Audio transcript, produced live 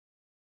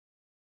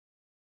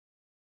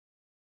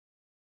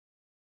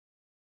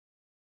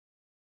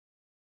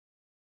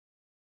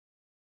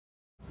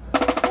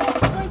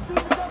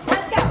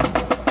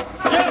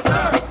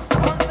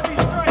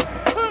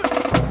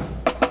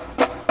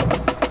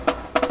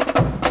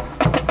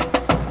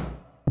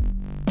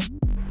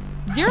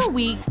0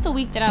 week's the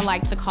week that I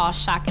like to call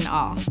shock and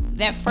awe.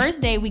 That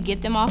first day we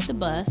get them off the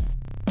bus,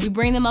 we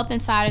bring them up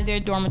inside of their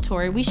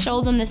dormitory, we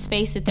show them the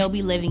space that they'll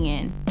be living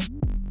in.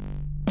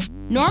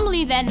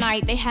 Normally that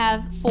night they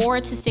have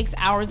 4 to 6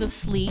 hours of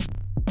sleep.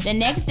 The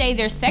next day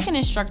their second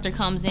instructor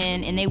comes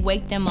in and they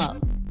wake them up.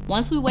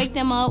 Once we wake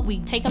them up, we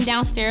take them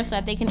downstairs so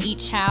that they can eat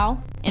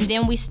chow, and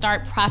then we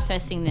start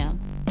processing them.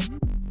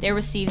 They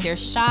receive their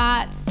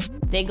shots,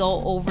 they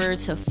go over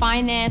to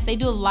finance, they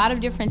do a lot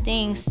of different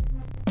things.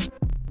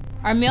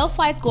 Our male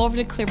flights go over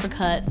to clipper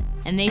cuts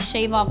and they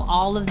shave off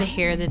all of the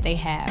hair that they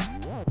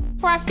have.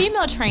 For our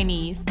female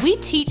trainees, we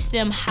teach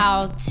them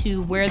how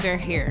to wear their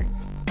hair.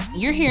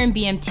 You're here in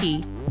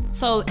BMT,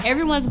 so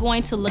everyone's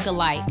going to look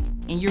alike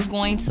and you're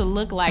going to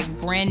look like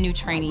brand new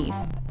trainees.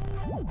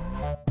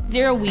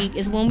 0 week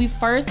is when we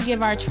first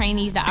give our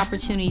trainees the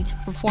opportunity to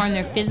perform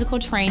their physical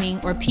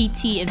training or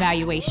PT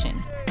evaluation.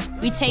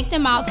 We take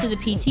them out to the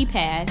PT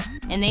pad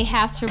and they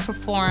have to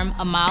perform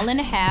 1.5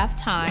 miles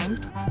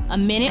timed, a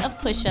minute of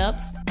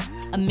push-ups,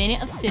 a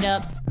minute of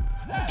sit-ups,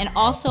 and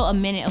also a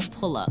minute of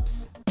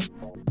pull-ups.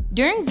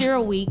 During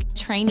 0 week,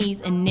 trainees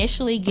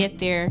initially get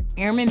their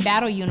Airman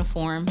battle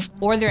uniform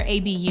or their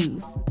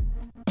ABUs.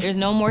 There's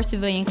no more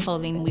civilian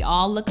clothing. We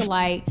all look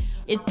alike.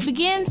 It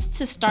begins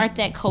to start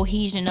that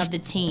cohesion of the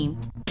team.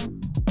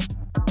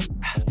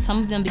 Some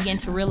of them begin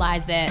to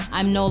realize that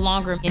I'm no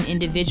longer an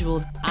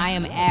individual. I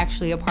am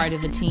actually a part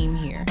of a team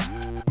here.